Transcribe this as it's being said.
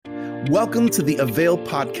Welcome to the AVAIL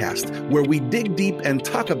podcast, where we dig deep and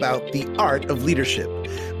talk about the art of leadership.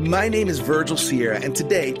 My name is Virgil Sierra, and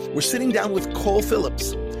today we're sitting down with Cole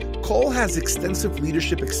Phillips. Cole has extensive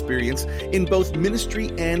leadership experience in both ministry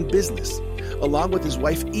and business. Along with his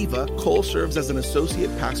wife, Eva, Cole serves as an associate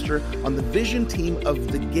pastor on the vision team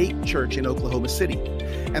of the Gate Church in Oklahoma City.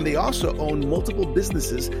 And they also own multiple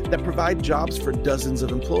businesses that provide jobs for dozens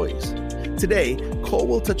of employees. Today, Cole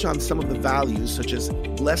will touch on some of the values such as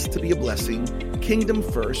blessed to be a blessing, kingdom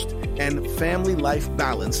first, and family life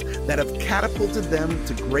balance that have catapulted them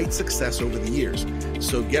to great success over the years.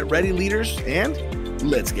 So get ready, leaders, and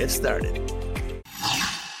let's get started.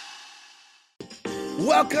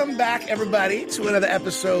 Welcome back, everybody, to another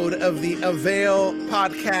episode of the AVAIL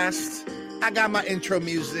podcast. I got my intro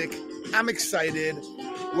music. I'm excited.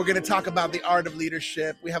 We're going to talk about the art of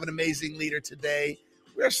leadership. We have an amazing leader today.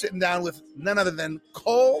 We're sitting down with none other than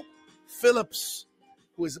Cole Phillips,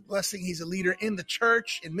 who is a blessing. He's a leader in the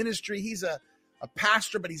church, in ministry. He's a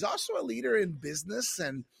pastor, but he's also a leader in business,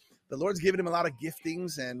 and the Lord's given him a lot of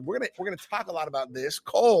giftings, and we're gonna talk a lot about this.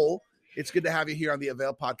 Cole, it's good to have you here on the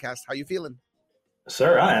AVAIL podcast. How you feeling?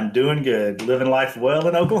 Sir, I am doing good. Living life well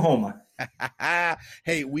in Oklahoma.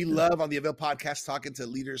 Hey, we love on the AVAIL podcast talking to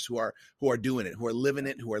leaders who are doing it, who are living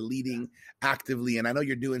it, who are leading actively. And I know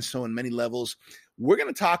you're doing so in many levels. We're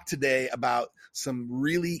going to talk today about some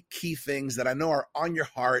really key things that I know are on your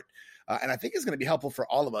heart. And I think it's going to be helpful for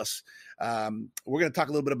all of us. We're going to talk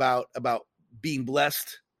a little bit about being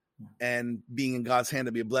blessed and being in God's hand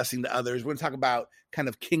to be a blessing to others. We're going to talk about kind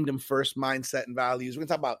of kingdom first mindset and values. We're going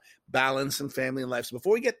to talk about balance and family and life. So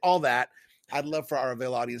before we get all that, I'd love for our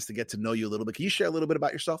AVAIL audience to get to know you a little bit. Can you share a little bit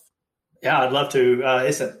about yourself? Yeah, I'd love to.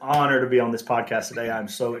 It's an honor to be on this podcast today. I'm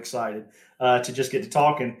so excited to just get to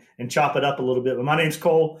talk and chop it up a little bit. But my name's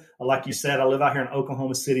Cole. Like you said, I live out here in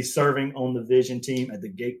Oklahoma City serving on the vision team at the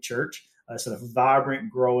Gate Church. It's a vibrant,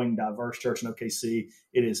 growing, diverse church in OKC.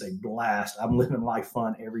 It is a blast. I'm living life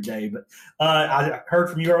fun every day. But I heard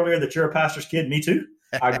from you earlier that you're a pastor's kid. Me too.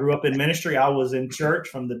 I grew up in ministry. I was in church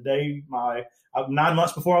from the day 9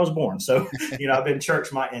 months before I was born. So, I've been in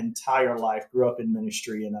church my entire life, grew up in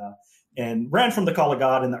ministry and ran from the call of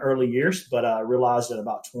God in the early years, but I realized at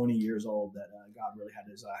about 20 years old that God really had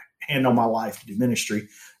his hand on my life to do ministry.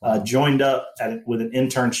 Joined up with an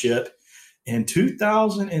internship in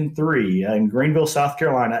 2003 in Greenville, South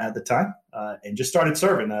Carolina at the time, and just started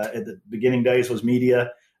serving. At the beginning days was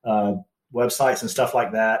media, websites and stuff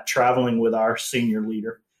like that, traveling with our senior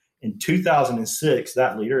leader. In 2006,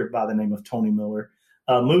 that leader by the name of Tony Miller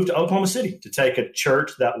moved to Oklahoma City to take a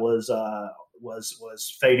church that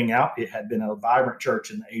was fading out. It had been a vibrant church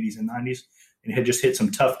in the 80s and 90s, and it had just hit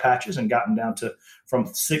some tough patches and gotten down to from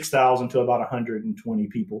 6,000 to about 120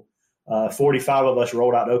 people. 45 of us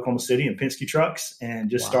rolled out to Oklahoma City in Penske trucks and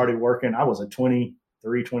just started working. I was a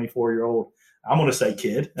 23, 24-year-old. I'm going to say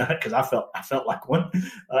kid because I felt like one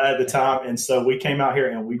at the time. And so we came out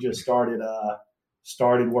here and we just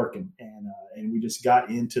started working, and we just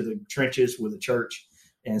got into the trenches with the church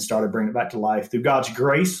and started bringing it back to life. Through God's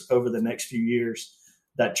grace over the next few years,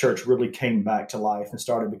 that church really came back to life and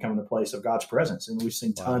started becoming a place of God's presence. And we've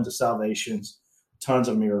seen tons of salvations, tons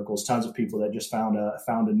of miracles, tons of people that just found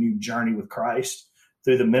a new journey with Christ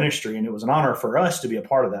through the ministry. And it was an honor for us to be a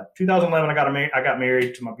part of that. 2011, I got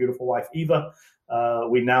married to my beautiful wife, Eva.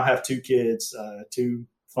 We now have two kids, two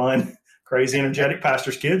fun, crazy, energetic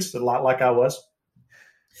pastor's kids, a lot like I was.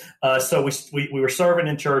 So we were serving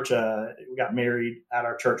in church. We got married at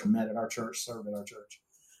our church, met at our church, served at our church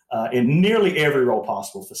in nearly every role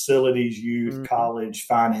possible: facilities, youth, college,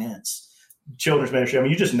 finance, children's ministry. I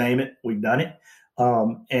mean, you just name it, we've done it.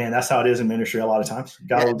 And that's how it is in ministry a lot of times.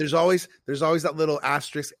 There's always that little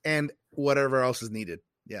asterisk and whatever else is needed.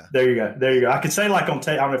 Yeah. There you go. I could say like on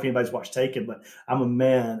I don't know if anybody's watched Taken, but I'm a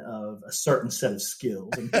man of a certain set of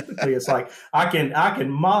skills. And typically it's like I can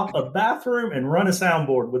mop a bathroom and run a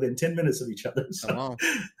soundboard within 10 minutes of each other. So,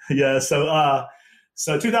 yeah.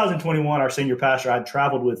 So 2021, our senior pastor I'd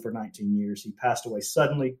traveled with for 19 years. He passed away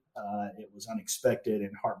suddenly. It was unexpected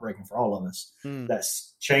and heartbreaking for all of us.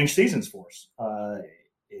 That's changed seasons for us.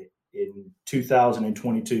 In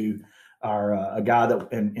 2022, a guy that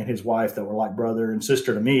and his wife that were like brother and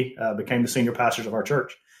sister to me became the senior pastors of our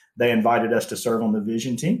church. They invited us to serve on the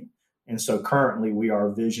vision team. And so currently we are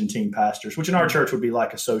vision team pastors, which in our church would be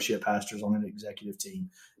like associate pastors on an executive team,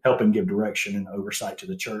 helping give direction and oversight to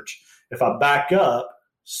the church. If I back up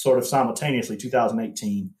sort of simultaneously,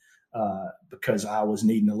 2018, because I was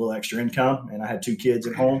needing a little extra income and I had two kids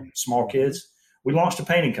at home, small kids, we launched a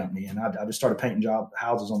painting company, and I just started painting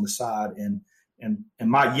houses on the side. And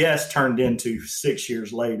my yes turned into 6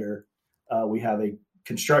 years later. We have a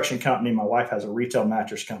construction company. My wife has a retail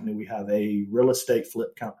mattress company. We have a real estate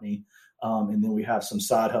flip company. And then we have some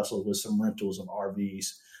side hustles with some rentals of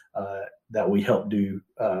RVs that we help do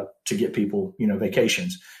to get people,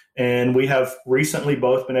 vacations. And we have recently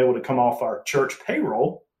both been able to come off our church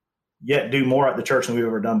payroll, yet do more at the church than we've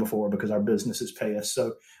ever done before because our businesses pay us.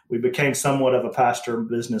 So we became somewhat of a pastor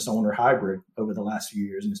business owner hybrid over the last few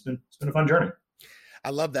years. And it's been a fun journey. I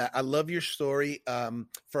love that. I love your story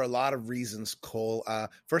for a lot of reasons, Cole.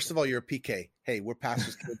 First of all, you're a PK. Hey, we're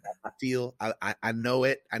pastors' kids. I feel, I know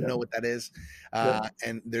it. I know what that is.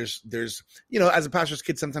 And there's, as a pastor's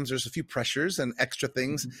kid, sometimes there's a few pressures and extra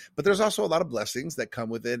things, but there's also a lot of blessings that come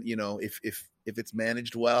with it, if it's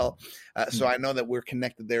managed well. So I know that we're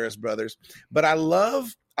connected there as brothers. But I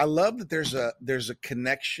love that there's a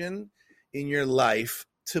connection in your life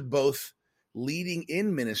to both leading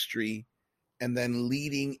in ministry and then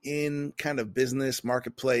leading in kind of business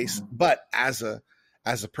marketplace, but as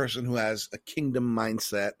a person who has a kingdom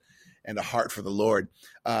mindset and a heart for the Lord.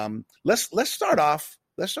 Let's start off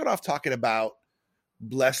talking about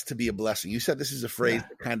blessed to be a blessing. You said this is a phrase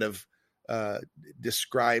that kind of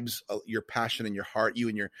describes your passion and your heart, you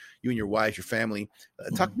and your wife, your family.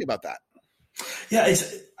 Talk to me about that. Yeah,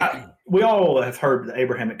 we all have heard the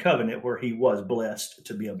Abrahamic covenant where he was blessed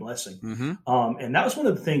to be a blessing. And that was one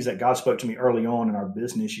of the things that God spoke to me early on in our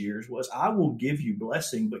business years was, I will give you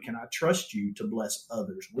blessing, but can I trust you to bless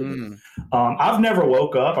others with it? I've never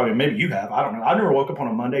woke up. I mean, maybe you have. I don't know. I never woke up on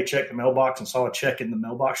a Monday, checked the mailbox and saw a check in the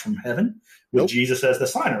mailbox from heaven with Jesus as the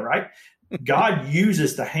signer, right? God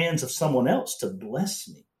uses the hands of someone else to bless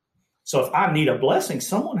me. So if I need a blessing,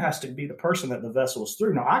 someone has to be the person that the vessel is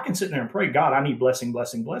through. Now, I can sit there and pray, God, I need blessing,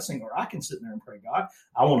 blessing, blessing. Or I can sit there and pray, God,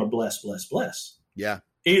 I want to bless, bless, bless. Yeah.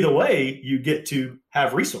 Either way, you get to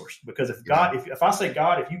have resource. Because if God, if I say,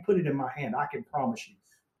 God, if you put it in my hand, I can promise you,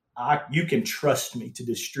 you can trust me to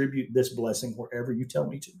distribute this blessing wherever you tell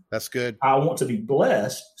me to. That's good. I want to be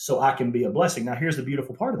blessed so I can be a blessing. Now, here's the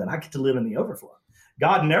beautiful part of that. I get to live in the overflow.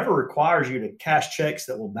 God never requires you to cash checks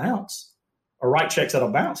that will bounce or write checks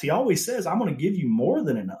that'll bounce. He always says, I'm going to give you more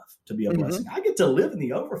than enough to be a blessing. I get to live in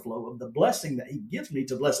the overflow of the blessing that he gives me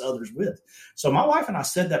to bless others with. So my wife and I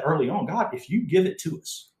said that early on, God, if you give it to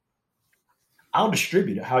us, I'll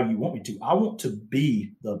distribute it how you want me to. I want to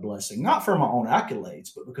be the blessing, not for my own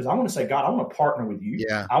accolades, but because I want to say, God, I want to partner with you.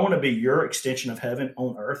 Yeah. I want to be your extension of heaven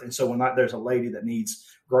on earth. And so when there's a lady that needs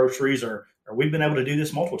groceries or we've been able to do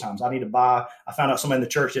this multiple times. I found out somebody in the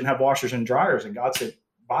church didn't have washers and dryers, and God said,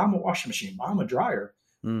 buy them a washing machine, buy them a dryer.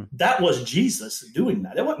 That was Jesus doing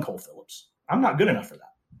that. It wasn't Cole Phillips. I'm not good enough for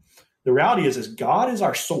that. The reality is God is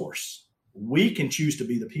our source. We can choose to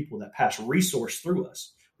be the people that pass resource through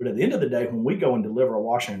us. But at the end of the day, when we go and deliver a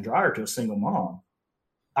washer and dryer to a single mom,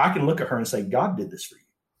 I can look at her and say, God did this for you,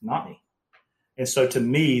 not me. And so to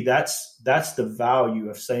me, that's the value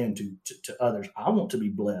of saying to others, I want to be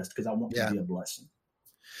blessed because I want to be a blessing.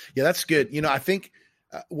 Yeah, that's good. I think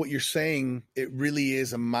what you're saying, it really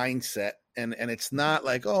is a mindset. And it's not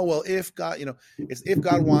like, oh, well, if God, it's if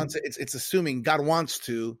God wants it, it's assuming God wants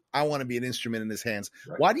to, I want to be an instrument in his hands.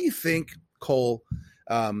 Right. Why do you think, Cole,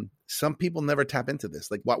 some people never tap into this?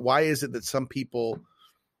 Like, why is it that some people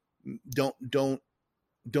don't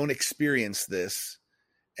experience this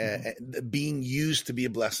being used to be a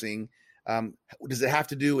blessing? Does it have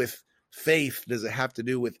to do with faith? Does it have to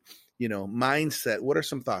do with, mindset? What are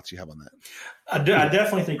some thoughts you have on that? I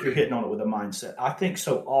definitely think you're hitting on it with a mindset. I think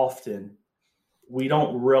so often we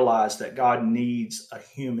don't realize that God needs a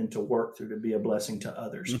human to work through to be a blessing to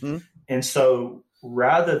others. And so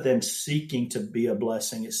rather than seeking to be a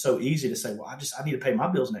blessing, it's so easy to say, well, I need to pay my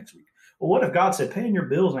bills next week. Well, what if God said, paying your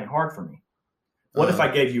bills ain't hard for me? What if I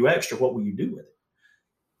gave you extra? What will you do with it?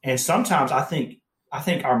 And sometimes I think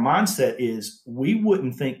our mindset is we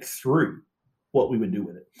wouldn't think through what we would do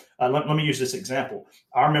with it. Let me use this example.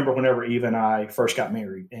 I remember whenever Eva and I first got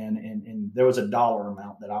married and there was a dollar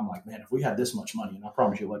amount that I'm like, man, if we had this much money, and I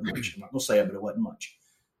promise you it wasn't much, I'm not going to say it, but it wasn't much.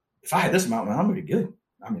 If I had this amount, man, I'm going to be good.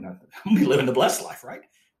 I mean, I'm going to be living the blessed life, right?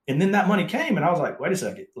 And then that money came and I was like, wait a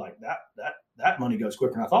second, like that money goes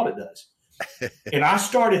quicker than I thought it does. And I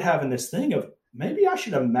started having this thing of maybe I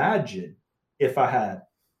should imagine if I had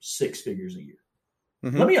 6 figures a year.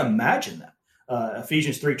 Let me imagine that.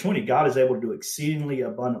 Ephesians 3:20, God is able to do exceedingly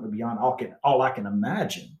abundantly beyond all I can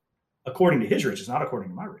imagine, according to his riches, not according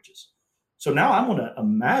to my riches. So now I'm going to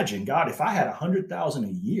imagine, God, if I had 100,000 a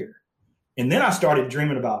year, and then I started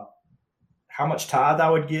dreaming about how much tithe I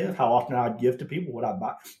would give, how often I would give to people, what I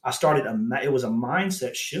buy. It was a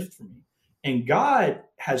mindset shift for me. And God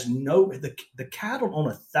has the cattle on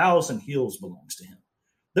 1,000 hills belongs to him.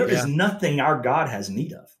 There is nothing our God has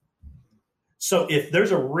need of. So if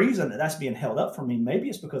there's a reason that that's being held up for me, maybe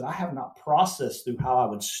it's because I have not processed through how I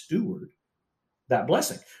would steward that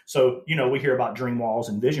blessing. So, we hear about dream walls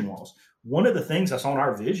and vision walls. One of the things that's on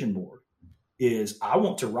our vision board is I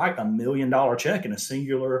want to write $1 million check in a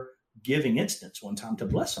singular giving instance one time to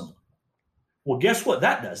bless someone. Well, guess what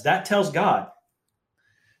that does? That tells God,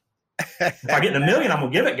 if I get $1 million, I'm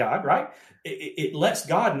going to give it, God, right? It lets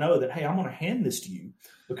God know that, hey, I'm going to hand this to you,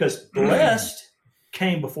 because blessed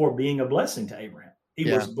came before being a blessing to Abraham. He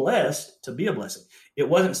was blessed to be a blessing. It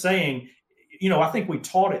wasn't saying, I think we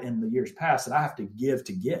taught it in the years past that I have to give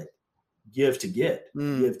to get, give to get,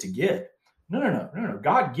 give to get. No.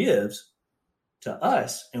 God gives to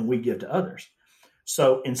us and we give to others.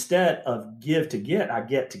 So instead of give to get, I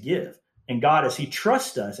get to give. And God, as he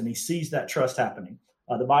trusts us and he sees that trust happening,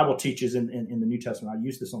 the Bible teaches in the New Testament, I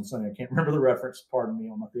used this on Sunday, I can't remember the reference, pardon me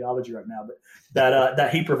on my theology right now, but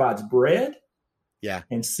that he provides bread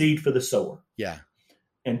and seed for the sower. Yeah.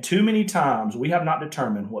 And too many times we have not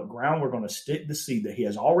determined what ground we're going to stick the seed that he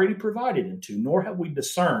has already provided into, nor have we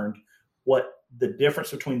discerned what the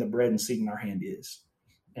difference between the bread and seed in our hand is.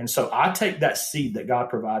 And so I take that seed that God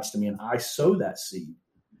provides to me and I sow that seed,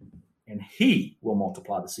 and he will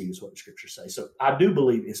multiply the seed, is what the scriptures say. So I do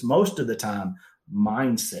believe it's most of the time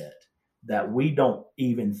mindset that we don't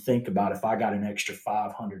even think about, if I got an extra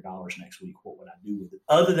 $500 next week, what would I do with it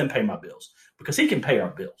other than pay my bills? Because he can pay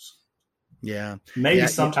our bills. Yeah. Maybe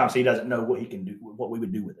sometimes he doesn't know what he can do, what we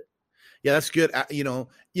would do with it. Yeah, that's good.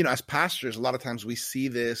 As pastors, a lot of times we see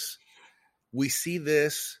this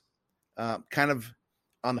kind of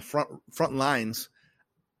on the front lines.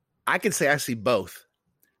 I can say I see both.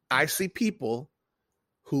 I see people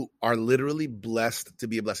who are literally blessed to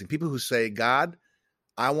be a blessing. People who say, God,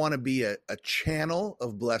 I want to be a channel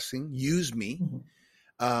of blessing. Use me.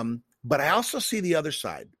 Mm-hmm. But I also see the other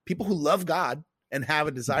side. People who love God and have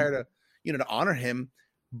a desire to honor him,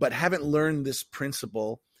 but haven't learned this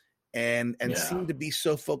principle and seem to be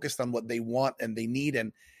so focused on what they want and they need.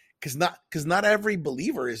 And because not every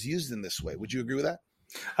believer is used in this way. Would you agree with that?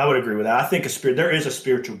 I would agree with that. I think there is a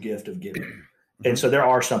spiritual gift of giving. And so there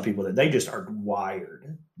are some people that they just are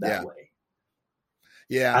wired that way.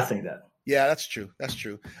 Yeah. I think that. Yeah, that's true. That's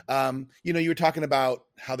true. You were talking about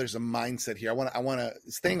how there's a mindset here. I want to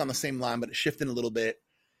staying on the same line, but shifting a little bit.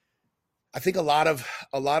 I think a lot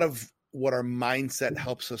of what our mindset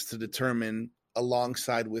helps us to determine,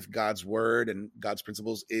 alongside with God's word and God's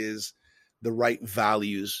principles, is the right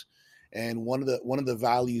values. And one of the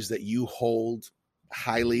values that you hold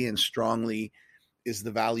highly and strongly is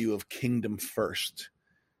the value of kingdom first.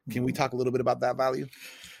 Can we talk a little bit about that value?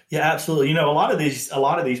 Yeah, absolutely. A lot of these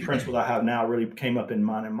principles I have now really came up in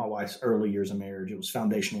mine and my wife's early years of marriage. It was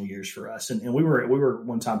foundational years for us, and we were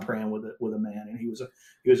one time praying with a man, and he was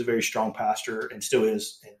a very strong pastor and still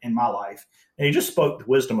is in my life. And he just spoke the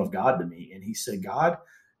wisdom of God to me, and he said, God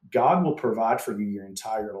will provide for you your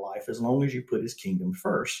entire life as long as you put his kingdom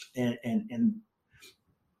first. And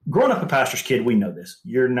growing up a pastor's kid, we know this.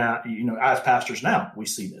 You're not, as pastors now, we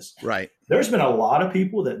see this. Right. There's been a lot of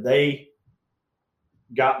people that they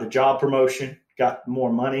got the job promotion, got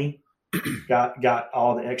more money, got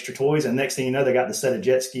all the extra toys, and next thing you know, they got the set of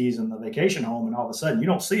jet skis and the vacation home, and all of a sudden you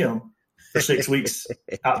don't see them for 6 weeks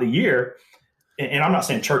out the year. And I'm not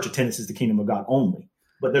saying church attendance is the kingdom of God only,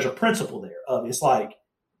 but there's a principle there of, it's like,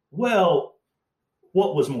 well,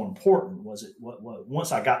 what was more important? Was it what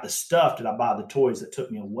once I got the stuff, did I buy the toys that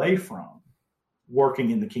took me away from working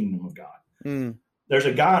in the kingdom of God? Mm. There's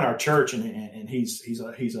a guy in our church, and he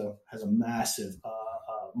has a massive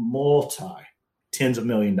multi tens of $1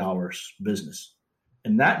 million business,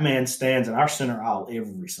 and that man stands in our center aisle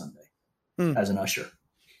every Sunday as an usher.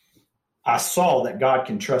 I saw that God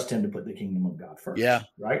can trust him to put the kingdom of God first. Yeah.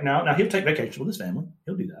 Right now he'll take vacation with his family.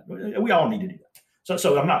 He'll do that. We all need to do that.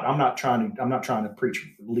 So I'm not trying to preach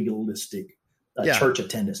legalistic church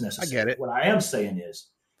attendance necessarily. I get it. What I am saying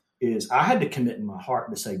is I had to commit in my heart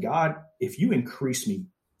to say, God, if you increase me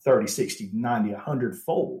 30, 60, 90, 100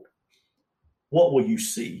 fold, what will you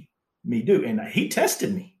see me do? And he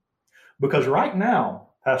tested me, because right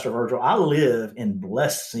now, Pastor Virgil, I live in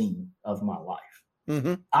blessing of my life.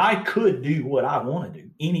 Mm-hmm. I could do what I want to do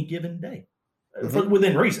any given day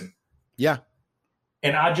within reason. Yeah.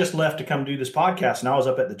 And I just left to come do this podcast, and I was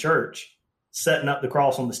up at the church setting up the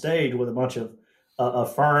cross on the stage with a bunch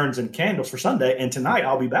of ferns and candles for Sunday. And tonight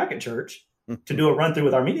I'll be back at church to do a run through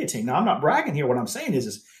with our media team. Now, I'm not bragging here. What I'm saying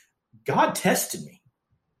is God tested me.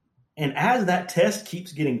 And as that test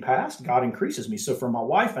keeps getting passed, God increases me. So for my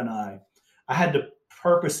wife and I had to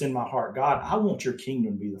purpose in my heart, God, I want your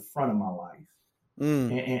kingdom to be the front of my life.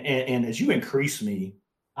 And as you increase me,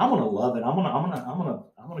 I'm going to love it. I'm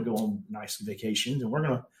going to go on nice vacations, and we're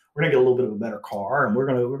going to get a little bit of a better car, and we're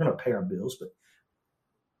going to pay our bills. But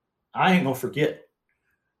I ain't going to forget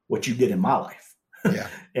what you did in my life. Yeah.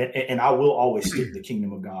 and I will always stick the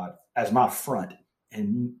kingdom of God as my front.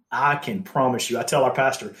 And I can promise you, I tell our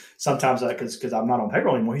pastor sometimes because I'm not on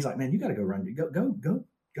payroll anymore. He's like, man, you got to go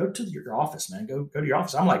to your office, man. Go to your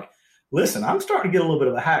office. I'm like, listen, I'm starting to get a little bit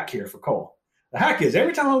of a hack here for Cole. The hack is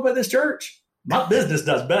every time I open this church, my business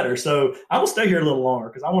does better. So I will stay here a little longer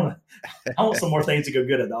because I want some more things to go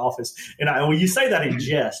good at the office. And when you say that in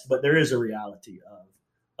jest, but there is a reality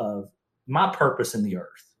of my purpose in the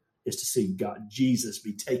earth is to see Jesus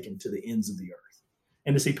be taken to the ends of the earth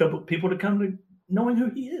and to see people to come to knowing who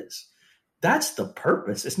he is. That's the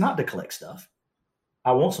purpose. It's not to collect stuff.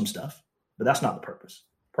 I want some stuff, but that's not the purpose.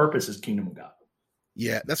 Purpose is kingdom of God.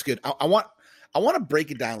 Yeah, that's good. I want to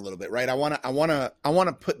break it down a little bit, right? I want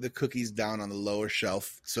to put the cookies down on the lower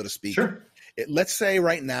shelf, so to speak. Sure. Let's say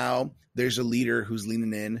right now there's a leader who's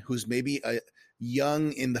leaning in, who's maybe a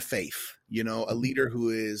young in the faith, a leader who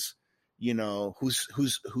is,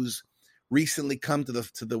 who's recently come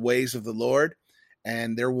to the ways of the Lord,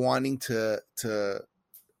 and they're wanting to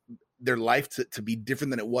their life to be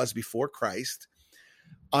different than it was before Christ.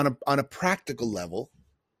 On a practical level,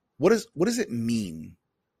 what does it mean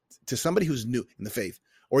to somebody who's new in the faith,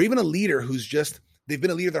 or even a leader who's they've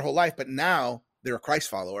been a leader their whole life, but now they're a Christ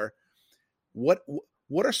follower? What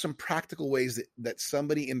are some practical ways that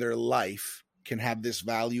somebody in their life can have this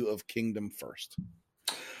value of kingdom first?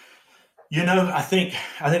 I think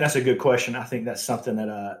that's a good question. I think that's something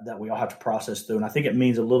that we all have to process through. And I think it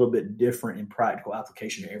means a little bit different in practical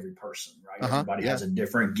application to every person, right? Everybody has a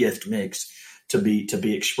different gift mix to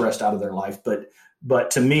be expressed out of their life.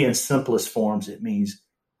 But to me, in simplest forms, it means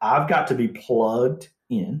I've got to be plugged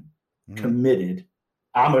in, committed.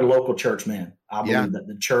 I'm a local church man. I believe that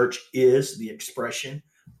the church is the expression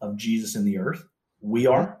of Jesus in the earth. We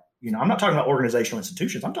are. I'm not talking about organizational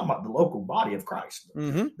institutions. I'm talking about the local body of Christ.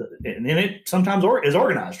 And it sometimes is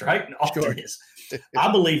organized, right? And often is.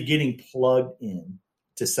 I believe getting plugged in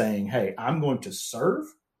to saying, hey, I'm going to serve.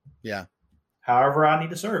 Yeah. However I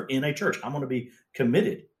need to serve in a church. I'm going to be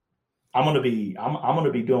committed. I'm going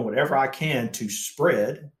to be doing whatever I can to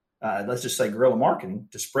spread, let's just say guerrilla marketing,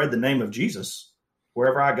 to spread the name of Jesus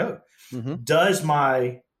wherever I go. Does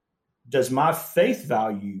my faith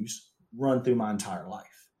values run through my entire life?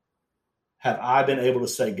 Have I been able to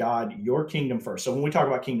say, God, your kingdom first? So when we talk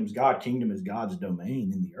about kingdom is God's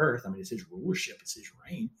domain in the earth. I mean, it's his rulership, it's his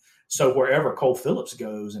reign. So wherever Cole Phillips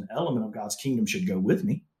goes, an element of God's kingdom should go with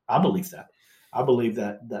me. I believe that. I believe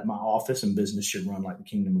that my office and business should run like the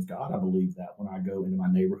kingdom of God. I believe that when I go into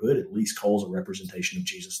my neighborhood, at least Cole's a representation of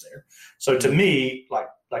Jesus there. So to me, like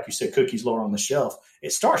you said, cookies lower on the shelf,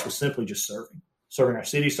 it starts with simply just serving our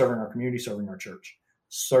city, serving our community, serving our church,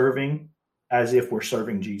 serving as if we're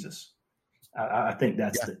serving Jesus. I think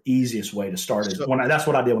that's the easiest way to start it. That's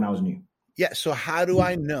what I did when I was new. Yeah. So how do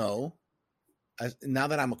I know, now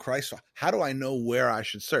that I'm a Christ, how do I know where I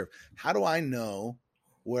should serve? How do I know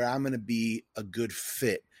where I'm going to be a good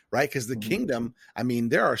fit? Right. Because the kingdom, I mean,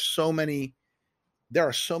 there are so many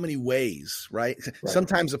ways, right?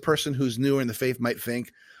 Sometimes a person who's newer in the faith might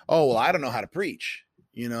think, oh, well, I don't know how to preach,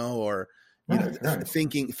 or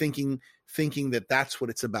thinking that that's what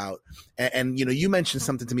it's about. And you mentioned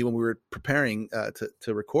something to me when we were preparing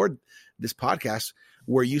to record this podcast,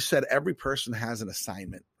 where you said every person has an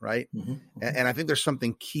assignment, right? And I think there's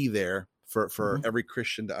something key there for every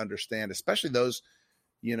Christian to understand, especially those,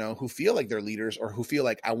 who feel like they're leaders, or who feel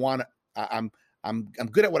like I'm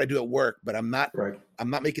good at what I do at work, but I'm not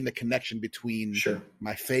making the connection between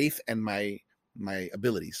my faith and my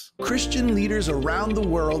abilities. Christian leaders around the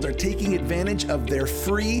world are taking advantage of their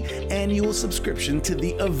free annual subscription to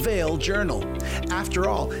the AVAIL Journal. After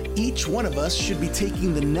all, each one of us should be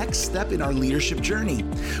taking the next step in our leadership journey.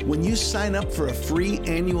 When you sign up for a free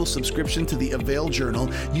annual subscription to the AVAIL Journal,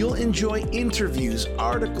 you'll enjoy interviews,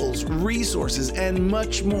 articles, resources, and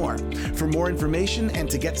much more. For more information and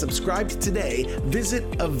to get subscribed today, visit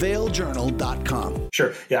availjournal.com.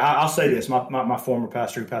 Sure. Yeah, I'll say this. My former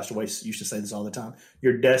pastor who passed away used to say this all the time.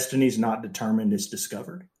 Your destiny is not determined, it's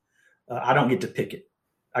discovered. I don't get to pick it.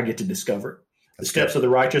 I get to discover it. The steps of the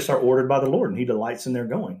righteous are ordered by the Lord, and he delights in their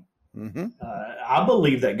going. I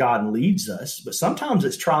believe that God leads us, but sometimes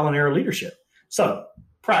it's trial and error leadership. So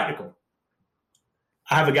practical.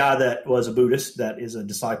 I have a guy that was a Buddhist that is a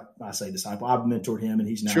disciple. I say disciple. I've mentored him, and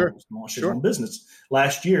he's now launched his own business.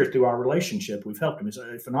 Last year, through our relationship, we've helped him. He's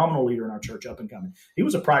a phenomenal leader in our church, up and coming. He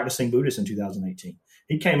was a practicing Buddhist in 2018.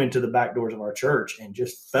 He came into the back doors of our church and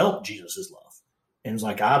just felt Jesus's love, and was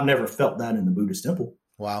like, I've never felt that in the Buddhist temple.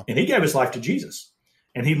 Wow. And he gave his life to Jesus.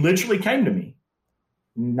 And he literally came to me,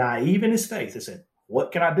 naive in his faith, and said,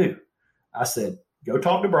 what can I do? I said, go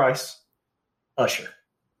talk to Bryce, usher.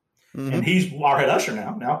 Mm-hmm. And he's our head usher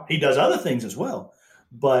now. Now he does other things as well.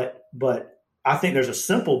 But I think there's a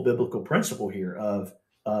simple biblical principle here of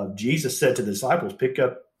Jesus said to the disciples, pick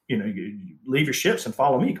up, you leave your ships and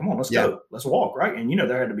follow me. Come on, let's go. Let's walk, right? And,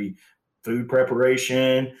 there had to be food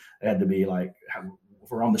preparation. It had to be like,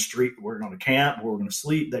 if we're on the street, we're going to camp, we're going to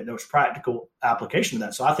sleep. There was practical application to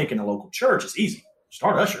that. So I think in a local church, it's easy.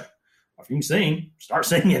 Start usher. If you can sing, start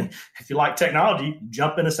singing. If you like technology,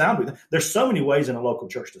 jump in a sound booth. There's so many ways in a local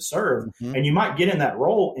church to serve, and you might get in that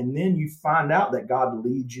role, and then you find out that God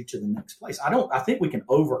leads you to the next place. I think we can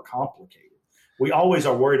overcomplicate it. We always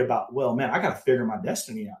are worried about, well, man, I got to figure my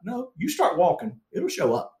destiny out. No, you start walking, it'll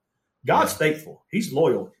show up. God's faithful. He's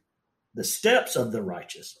loyal. The steps of the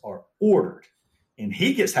righteous are ordered, and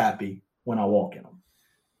he gets happy when I walk in them.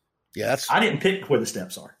 Yeah, I didn't pick where the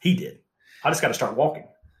steps are. He did. I just got to start walking.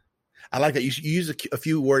 I like that. You use a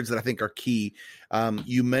few words that I think are key.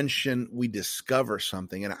 You mentioned we discover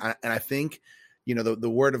something, and I think, the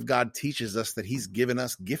word of God teaches us that he's given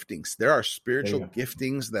us giftings. There are spiritual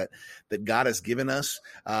giftings that God has given us,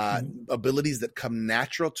 abilities that come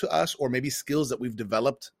natural to us, or maybe skills that we've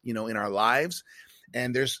developed, in our lives.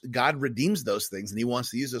 And God redeems those things, and he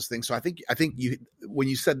wants to use those things. So I think you, when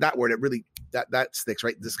you said that word, it really, that sticks,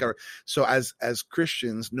 right? Discover. So as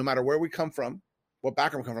Christians, no matter where we come from, what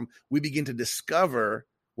background we come from, we begin to discover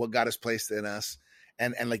what God has placed in us.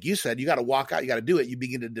 And like you said, you got to walk out, you got to do it. You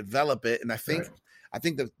begin to develop it. And I think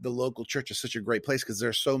that the local church is such a great place because there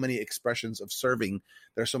are so many expressions of serving.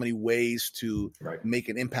 There are so many ways to make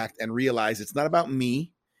an impact and realize it's not about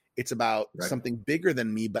me. It's about something bigger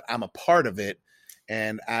than me, but I'm a part of it.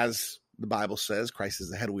 And as the Bible says, Christ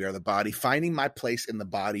is the head, we are the body. Finding my place in the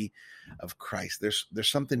body of Christ. There's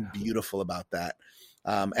something beautiful about that.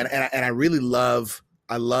 And I really love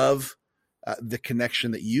the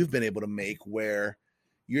connection that you've been able to make where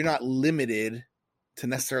you're not limited to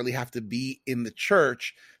necessarily have to be in the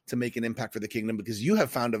church to make an impact for the kingdom, because you have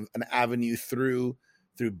found an avenue through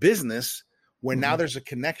business where now there's a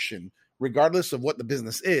connection, regardless of what the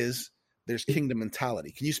business is, there's kingdom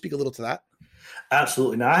mentality. Can you speak a little to that?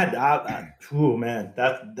 Absolutely. Now man,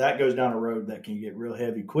 that goes down a road that can get real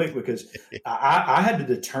heavy quick, because I had to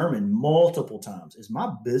determine multiple times, is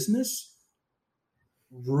my business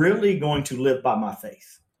really going to live by my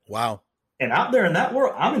faith? Wow. And out there in that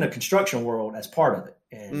world, I'm in a construction world as part of it.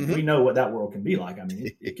 And we know what that world can be like. I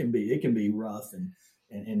mean, it can be rough. And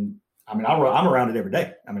I mean, I'm around it every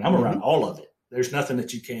day. I mean, I'm around all of it. There's nothing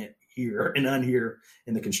that you can't hear and unhear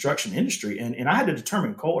in the construction industry. And I had to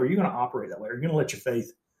determine, Cole, are you going to operate that way? Are you going to let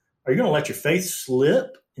your faith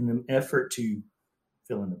slip in an effort to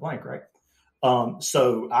fill in the blank, right?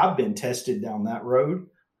 So I've been tested down that road,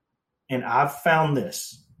 and I've found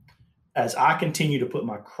this. As I continue to put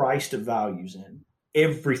my Christ values in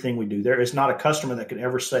everything we do, there is not a customer that could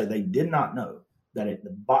ever say they did not know that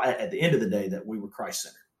at the end of the day that we were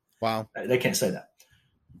Christ-centered. Wow. They can't say that.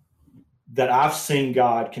 That I've seen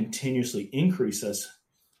God continuously increase us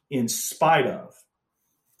in spite of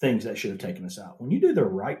things that should have taken us out. When you do the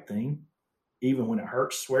right thing, even when it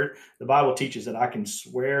hurts, the Bible teaches that I can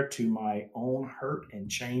swear to my own hurt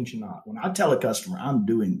and change not. When I tell a customer, I'm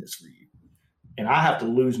doing this for you, and I have to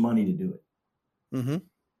lose money to do it,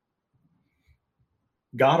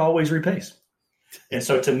 God always repays. And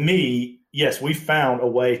so to me, yes, we found a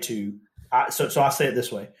way to, so I say it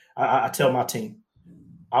this way. I tell my team,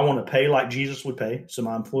 I want to pay like Jesus would pay, so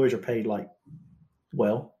my employees are paid like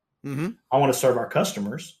well. I want to serve our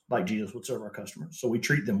customers like Jesus would serve our customers, so we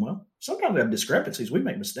treat them well. Sometimes we have discrepancies. We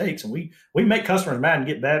make mistakes, and we make customers mad and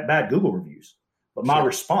get bad Google reviews. But my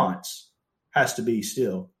response has to be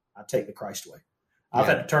still, I take the Christ way. I've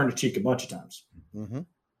had to turn the cheek a bunch of times.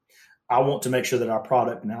 I want to make sure that our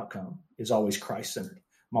product and outcome is always Christ-centered.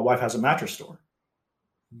 My wife has a mattress store.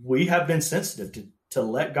 We have been sensitive to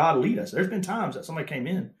let God lead us. There's been times that somebody came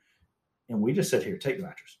in and we just said, here, take the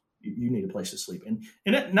mattress. You need a place to sleep.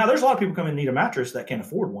 Now there's a lot of people come in and need a mattress that can't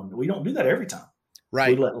afford one, but we don't do that every time.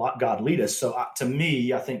 Right. We let God lead us. So to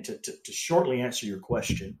me, I think to shortly answer your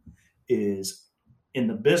question is, in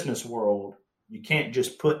the business world, you can't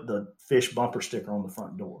just put the fish bumper sticker on the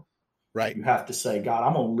front door. Right. You have to say, God,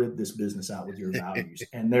 I'm going to live this business out with your values.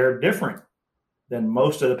 And they're different than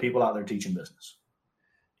most of the people out there teaching business.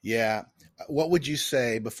 Yeah. What would you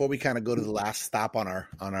say, before we kind of go to the last stop on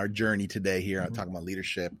our journey today here, talking about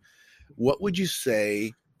leadership, what would you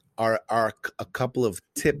say are a couple of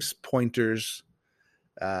tips, pointers,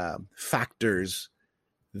 factors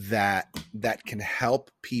that can help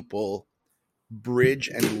people bridge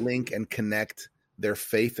and link and connect their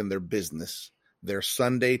faith and their business, their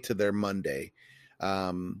Sunday to their Monday,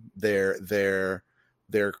 their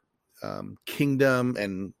kingdom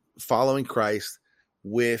and following Christ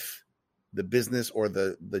with the business or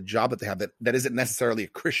the job that they have that isn't necessarily a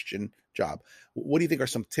Christian job. What do you think are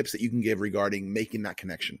some tips that you can give regarding making that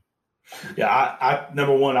connection? Yeah, I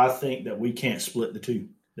number one, I think that we can't split the two,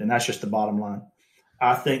 and that's just the bottom line.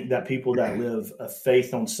 I think that people that live a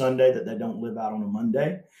faith on Sunday that they don't live out on a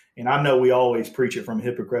Monday, and I know we always preach it from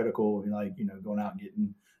hypocritical, like, going out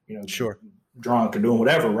and getting, sure, drunk or doing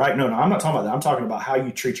whatever, right? No, I'm not talking about that. I'm talking about how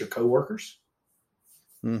you treat your coworkers.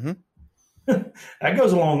 Mm-hmm. That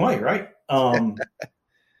goes a long way, right?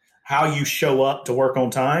 How you show up to work on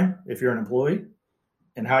time if you're an employee,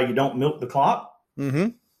 and how you don't milk the clock. Mm-hmm.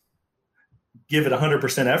 Give it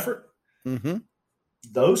 100% effort. Mm-hmm.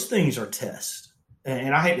 Those things are tests.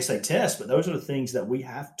 And I hate to say test, but those are the things that we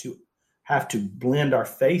have to blend our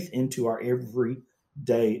faith into our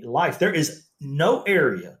everyday life. There is no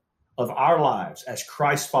area of our lives as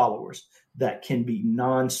Christ followers that can be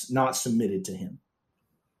not submitted to him.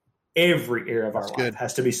 Every area of our life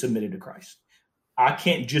has to be submitted to Christ. I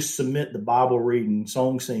can't just submit the Bible reading,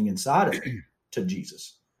 song singing side of it to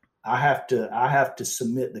Jesus. I have to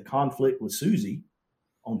submit the conflict with Susie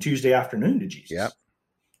on Tuesday afternoon to Jesus. Yep.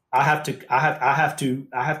 I have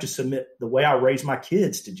to submit the way I raise my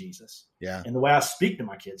kids to Jesus. Yeah. And the way I speak to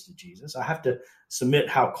my kids to Jesus. I have to submit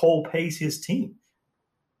how Cole pays his team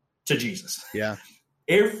to Jesus. Yeah.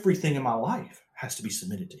 Everything in my life has to be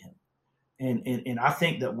submitted to him. And I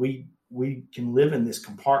think that we can live in this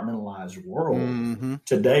compartmentalized world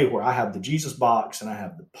today where I have the Jesus box and I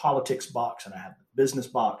have the politics box and I have the business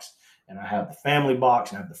box and I have the family box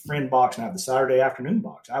and I have the friend box and I have the Saturday afternoon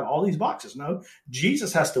box. I have all these boxes. No,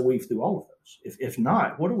 Jesus has to weave through all of those. If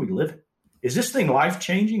not, what are we living? Is this thing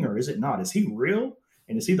life-changing or is it not? Is he real?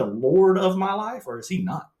 And is he the Lord of my life or is he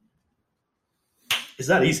not? Is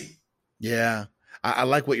that easy? Yeah. I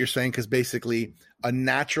like what you're saying, because basically a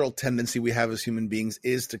natural tendency we have as human beings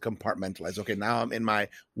is to compartmentalize. Okay, now I'm in my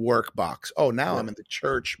work box. Oh, now I'm in the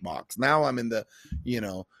church box. Now I'm in the,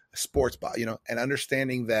 sports box, and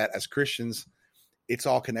understanding that as Christians, it's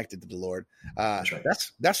all connected to the Lord. That's right.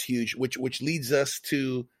 That's huge, which leads us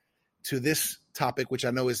to this topic, which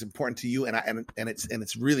I know is important to you, and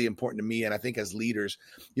it's really important to me. And I think as leaders,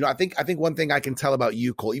 I think one thing I can tell about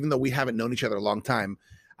you, Cole, even though we haven't known each other a long time,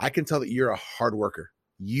 I can tell that you're a hard worker.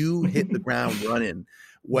 You hit the ground running,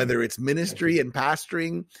 whether it's ministry and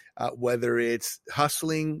pastoring, whether it's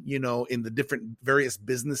hustling, in the different various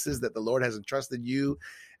businesses that the Lord has entrusted you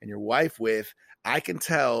and your wife with. I can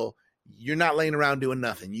tell you're not laying around doing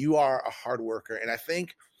nothing. You are a hard worker. And I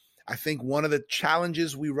think one of the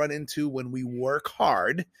challenges we run into when we work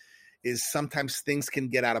hard is sometimes things can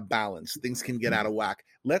get out of balance. Things can get out of whack.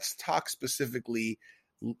 Let's talk specifically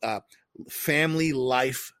family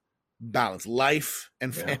life balance, life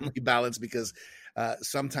and family balance, because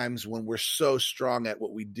sometimes when we're so strong at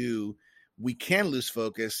what we do, we can lose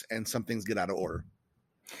focus and some things get out of order.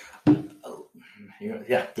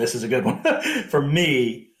 Yeah, this is a good one. For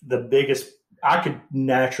me, I could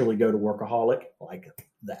naturally go to workaholic like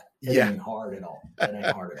that. It ain't hard at all. It ain't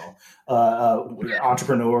hard at all.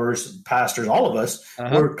 Entrepreneurs, pastors, all of us,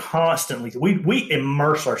 we're constantly, we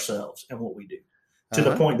immerse ourselves in what we do to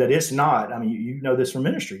the point that it's not, you know this from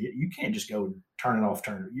ministry. You can't just go turn it off,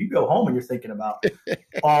 turn it. You go home and you're thinking about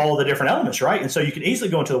all the different elements, right? And so you can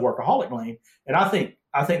easily go into the workaholic lane. And I think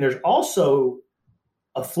there's also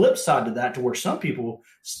a flip side to that, to where some people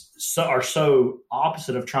are so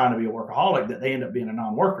opposite of trying to be a workaholic that they end up being a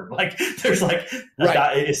non-worker. Like there's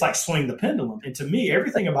it's like swing the pendulum. And to me,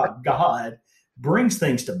 everything about God brings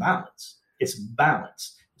things to balance. It's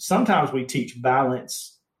balance. Sometimes we teach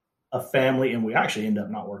balance of family and we actually end up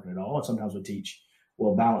not working at all. And sometimes we teach,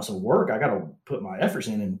 balance of work. I got to put my efforts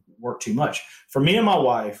in and work too much. For me and my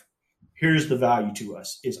wife, here's the value to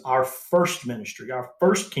us is our first ministry, our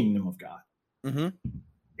first kingdom of God.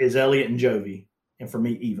 Is Elliot and Jovi, and for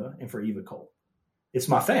me, Eva, and for Eva Cole. It's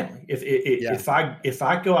my family. If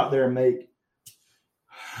I go out there and make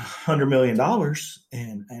 $100 million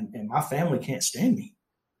and my family can't stand me,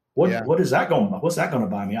 what's that going to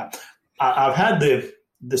buy me? I've had the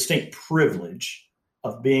distinct privilege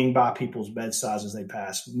of being by people's bedsides as they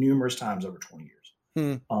pass numerous times over 20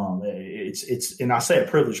 years. It's and I say a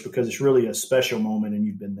privilege because it's really a special moment, and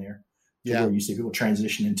you've been there. Where you see people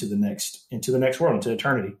transition into the next world, into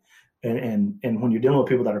eternity. And when you're dealing with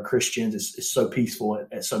people that are Christians, it's so peaceful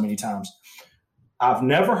at so many times. I've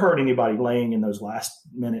never heard anybody laying in those last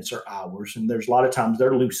minutes or hours. And there's a lot of times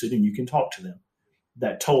they're lucid and you can talk to them.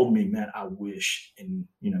 that told me, man, I wish in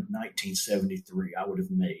 1973 I would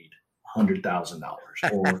have made $100,000,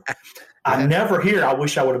 or I never hear, I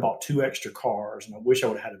wish I would have bought 2 extra cars, and I wish I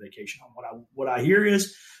would have had a vacation home. What I hear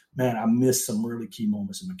is, man, I missed some really key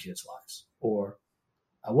moments in my kids' lives, or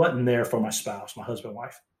I wasn't there for my spouse, my husband,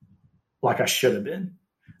 wife, like I should have been.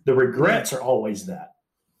 The regrets are always that.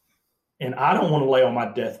 And I don't want to lay on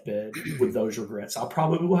my deathbed with those regrets. I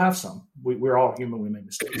probably will have some. We're all human. We make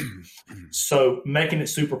mistakes. So making it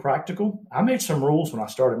super practical, I made some rules when I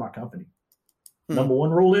started my company. Number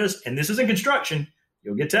one rule is, and this is in construction,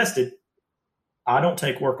 you'll get tested, I don't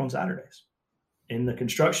take work on Saturdays. In the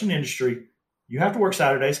construction industry, you have to work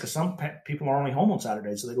Saturdays because some people are only home on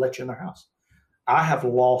Saturdays, so they let you in their house. I have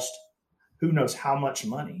lost who knows how much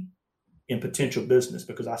money in potential business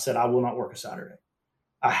because I said I will not work a Saturday.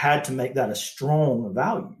 I had to make that a strong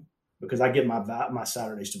value because I give my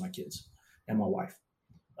Saturdays to my kids and my wife.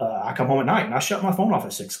 I come home at night and I shut my phone off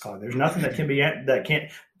at 6 o'clock. There's nothing that can't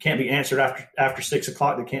be answered after 6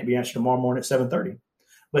 o'clock that can't be answered tomorrow morning at 7:30.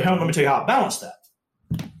 But let me tell you how I balance that.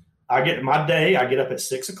 I get my day. I get up at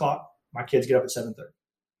 6 o'clock. My kids get up at 7:30.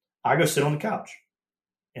 I go sit on the couch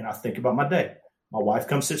and I think about my day. My wife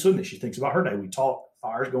comes sits with me. She thinks about her day. We talk.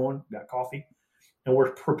 Fire's going. Got coffee. And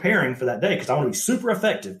we're preparing for that day because I want to be super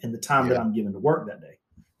effective in the time that I'm given to work that day.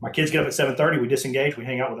 My kids get up at 7:30. We disengage. We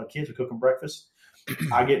hang out with our kids. We cook them breakfast.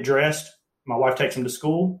 I get dressed. My wife takes them to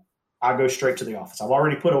school. I go straight to the office. I've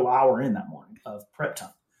already put an hour in that morning of prep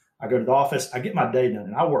time. I go to the office. I get my day done,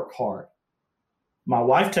 and I work hard. My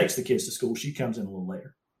wife takes the kids to school. She comes in a little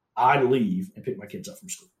later. I leave and pick my kids up from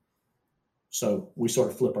school. So we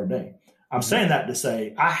sort of flip our day. I'm saying that to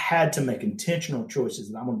say I had to make intentional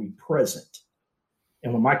choices that I'm going to be present.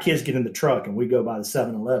 And when my kids get in the truck and we go by the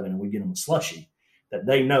 7-Eleven and we get them a slushie, that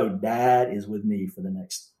they know Dad is with me for the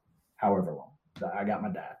next however long. I got my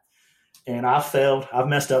dad. And I failed. I've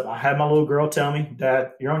messed up. I had my little girl tell me,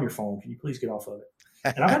 Dad, you're on your phone. Can you please get off of it?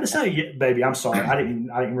 And I had to say, yeah, baby, I'm sorry. I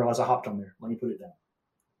didn't realize I hopped on there. Let me put it down.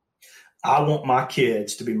 I want my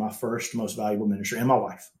kids to be my first most valuable ministry, and my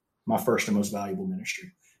wife, my first and most valuable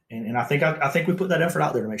ministry. And I think we put that effort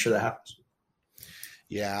out there to make sure that happens.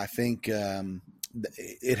 Yeah, I think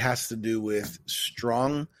it has to do with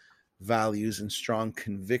strong values and strong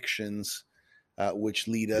convictions, which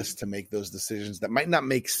lead us to make those decisions that might not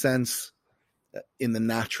make sense in the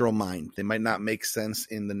natural mind. They might not make sense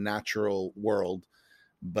in the natural world.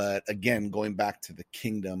 But again, going back to the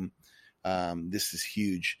kingdom, this is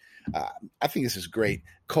huge. I think this is great.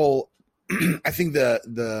 Cole, I think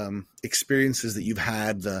the experiences that you've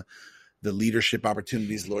had, the leadership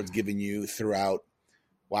opportunities the Lord's given you throughout,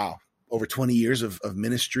 over 20 years of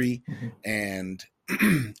ministry, and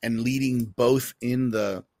leading both in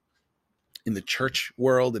the church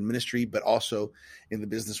world and ministry, but also in the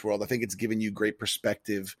business world. I think it's given you great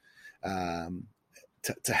perspective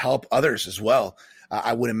to help others as well.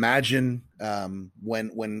 I would imagine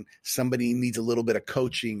when somebody needs a little bit of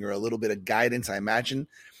coaching or a little bit of guidance, I imagine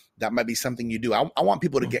that might be something you do. I want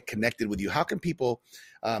people to get connected with you. How can people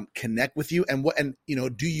connect with you? And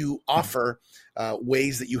do you offer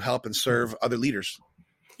ways that you help and serve other leaders?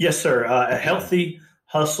 Yes, sir.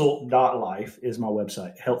 Healthyhustle.life is my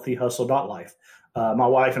website, healthyhustle.life. My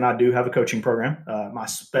wife and I do have a coaching program. My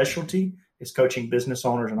specialty is coaching business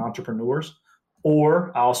owners and entrepreneurs,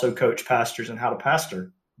 or I also coach pastors on how to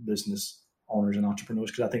pastor business owners and entrepreneurs,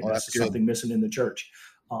 because I think that's something missing in the church.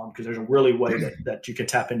 Because there's a really way that you can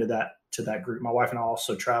tap into that group. My wife and I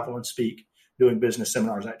also travel and speak, doing business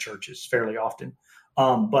seminars at churches fairly often.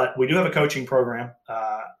 But we do have a coaching program.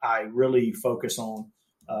 I really focus on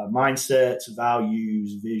mindsets,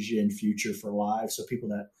 values, vision, future for life. So people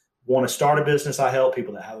that want to start a business, I help.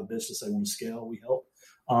 People that have a business they want to scale, we help.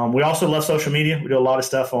 We also love social media. We do a lot of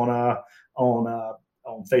stuff on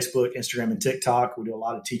Facebook, Instagram, and TikTok. We do a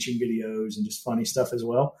lot of teaching videos and just funny stuff as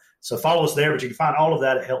well. So follow us there, but you can find all of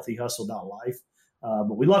that at healthyhustle.life.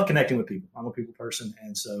 But we love connecting with people. I'm a people person.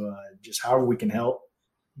 And so just however we can help,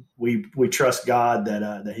 we trust God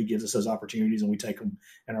that he gives us those opportunities, and we take them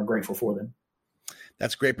and are grateful for them.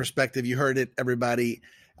 That's great perspective. You heard it, everybody.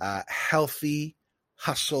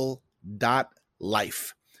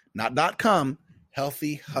 Healthyhustle.life, not .com.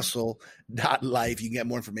 Healthyhustle.life. You can get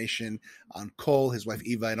more information on Cole, his wife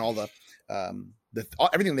Eva, and all the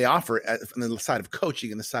everything they offer on the side of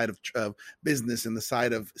coaching and the side of business and the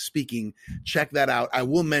side of speaking. Check that out. I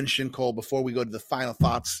will mention, Cole, before we go to the final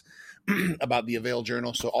thoughts about the AVAIL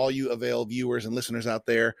Journal. So all you AVAIL viewers and listeners out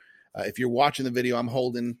there, if you're watching the video, I'm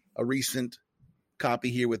holding a recent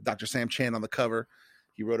copy here with Dr. Sam Chan on the cover.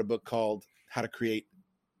 He wrote a book called How to Create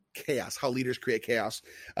Chaos, How Leaders Create Chaos.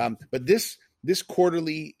 But this This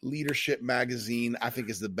quarterly leadership magazine, I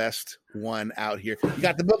think, is the best one out here. You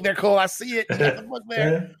got the book there, Cole. I see it. You got the book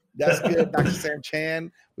there. That's good. Dr. Sam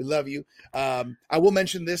Chan, we love you. I will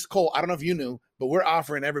mention this, Cole. I don't know if you knew, but we're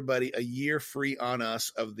offering everybody a year free on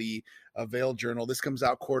us of the AVAIL Journal. This comes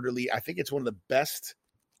out quarterly. I think it's one of the best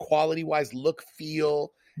quality-wise look,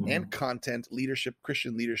 feel, and content leadership,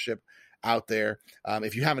 Christian leadership out there.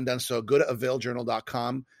 If you haven't done so, go to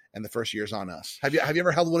availjournal.com. And the first year's on us. Have you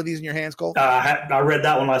ever held one of these in your hands, Cole? I read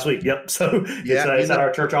that one last week. Yep. So it's at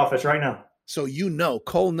our church office right now. So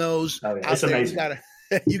Cole knows. Oh, yeah. It's amazing.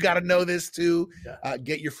 You got to know this too. Yeah.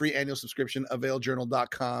 Get your free annual subscription,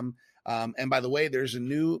 availjournal.com. And by the way, there's a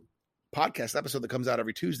new podcast episode that comes out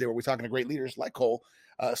every Tuesday where we're talking to great leaders like Cole.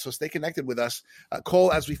 So stay connected with us.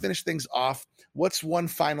 Cole, as we finish things off, what's one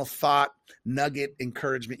final thought, nugget,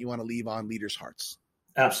 encouragement you want to leave on leaders' hearts?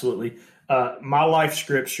 Absolutely. My life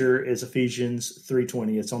scripture is Ephesians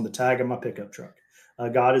 3:20. It's on the tag of my pickup truck.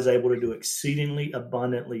 God is able to do exceedingly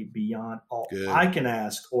abundantly beyond all I can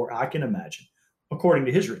ask or I can imagine, according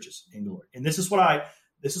to his riches in glory. And this is what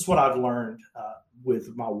I've learned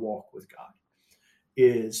with my walk with God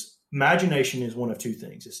is imagination is one of two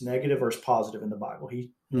things. It's negative versus positive in the Bible.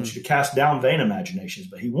 He wants you to cast down vain imaginations,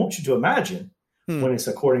 but he wants you to imagine when it's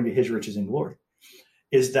according to his riches in glory.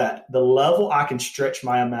 Is that the level I can stretch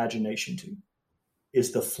my imagination to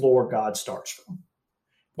is the floor God starts from.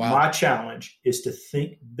 Wow. My challenge is to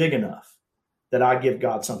think big enough that I give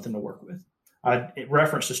God something to work with. I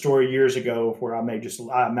referenced a story years ago where I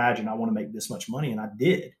imagined I want to make this much money, and I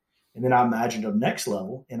did. And then I imagined a next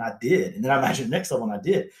level, and I did. And then I imagined the next level, and I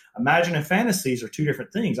did. Imagine and fantasies are two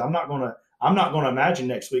different things. I'm not going to imagine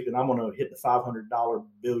next week that I'm going to hit the $500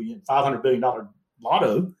 billion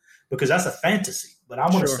lotto, because that's a fantasy. But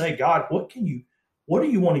I'm going to say, God, what are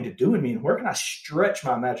you wanting to do in me? And where can I stretch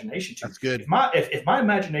my imagination to? That's good. If my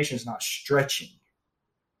imagination is not stretching,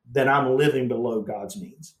 then I'm living below God's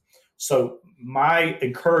means. So my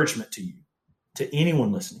encouragement to you, to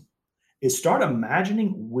anyone listening, is start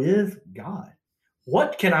imagining with God.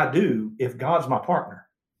 What can I do if God's my partner?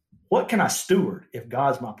 What can I steward if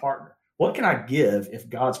God's my partner? What can I give if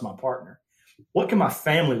God's my partner? What can my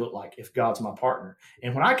family look like if God's my partner?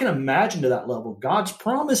 And when I can imagine to that level, God's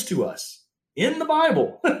promise to us in the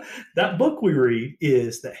Bible, that book we read,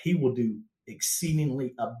 is that he will do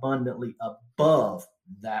exceedingly abundantly above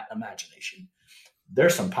that imagination.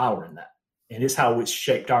 There's some power in that. And it's how it's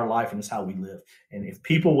shaped our life, and it's how we live. And if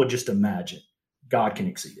people would just imagine, God can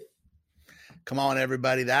exceed it. Come on,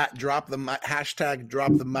 everybody. Drop the mic.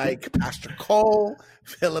 Pastor Cole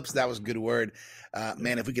Phillips, that was a good word.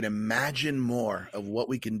 Man, if we could imagine more of what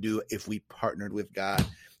we can do if we partnered with God.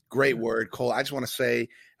 Great word, Cole. I just want to say,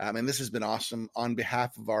 and this has been awesome, on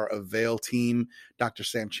behalf of our AVAIL team, Dr.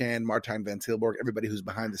 Sam Chan, Martijn Van Tilburg, everybody who's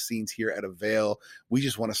behind the scenes here at AVAIL, we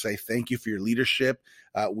just want to say thank you for your leadership.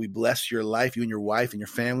 We bless your life, you and your wife and your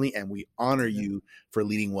family, and we honor you for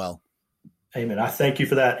leading well. Amen. I thank you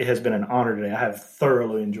for that. It has been an honor today. I have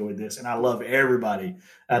thoroughly enjoyed this, and I love everybody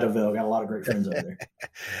at AVAIL. Got a lot of great friends out there.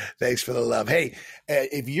 Thanks for the love. Hey,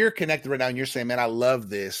 if you're connected right now and you're saying, man, I love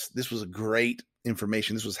this. This was a great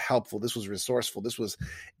information. This was helpful. This was resourceful. This was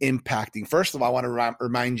impacting. First of all, I want to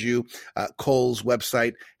remind you, Cole's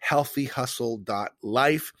website,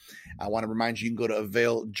 healthyhustle.life. I want to remind you, you can go to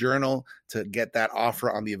AVAIL Journal to get that offer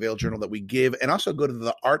on the AVAIL Journal that we give. And also go to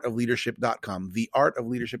theartofleadership.com,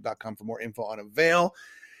 theartofleadership.com for more info on AVAIL.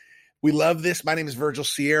 We love this. My name is Virgil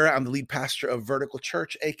Sierra. I'm the lead pastor of Vertical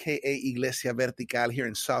Church, a.k.a. Iglesia Vertical here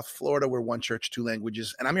in South Florida. We're one church, two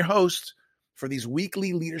languages. And I'm your host for these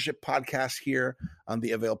weekly leadership podcasts here on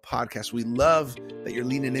the AVAIL podcast. We love that you're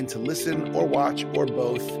leaning in to listen or watch or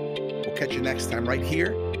both. We'll catch you next time right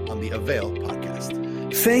here on the AVAIL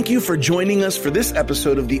podcast. Thank you for joining us for this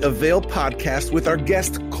episode of the AVAIL podcast with our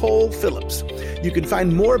guest, Cole Phillips. You can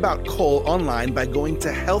find more about Cole online by going to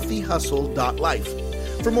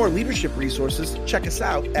healthyhustle.life. For more leadership resources, check us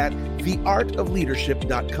out at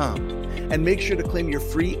theartofleadership.com. And make sure to claim your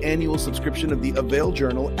free annual subscription of the AVAIL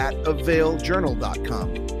Journal at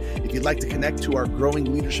availjournal.com. If you'd like to connect to our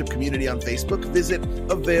growing leadership community on Facebook, visit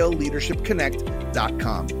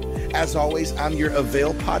availleadershipconnect.com. As always, I'm your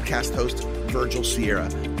AVAIL podcast host, Virgil Sierra.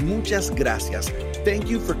 Muchas gracias. Thank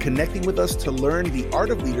you for connecting with us to learn the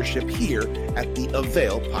art of leadership here at the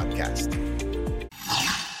AVAIL podcast.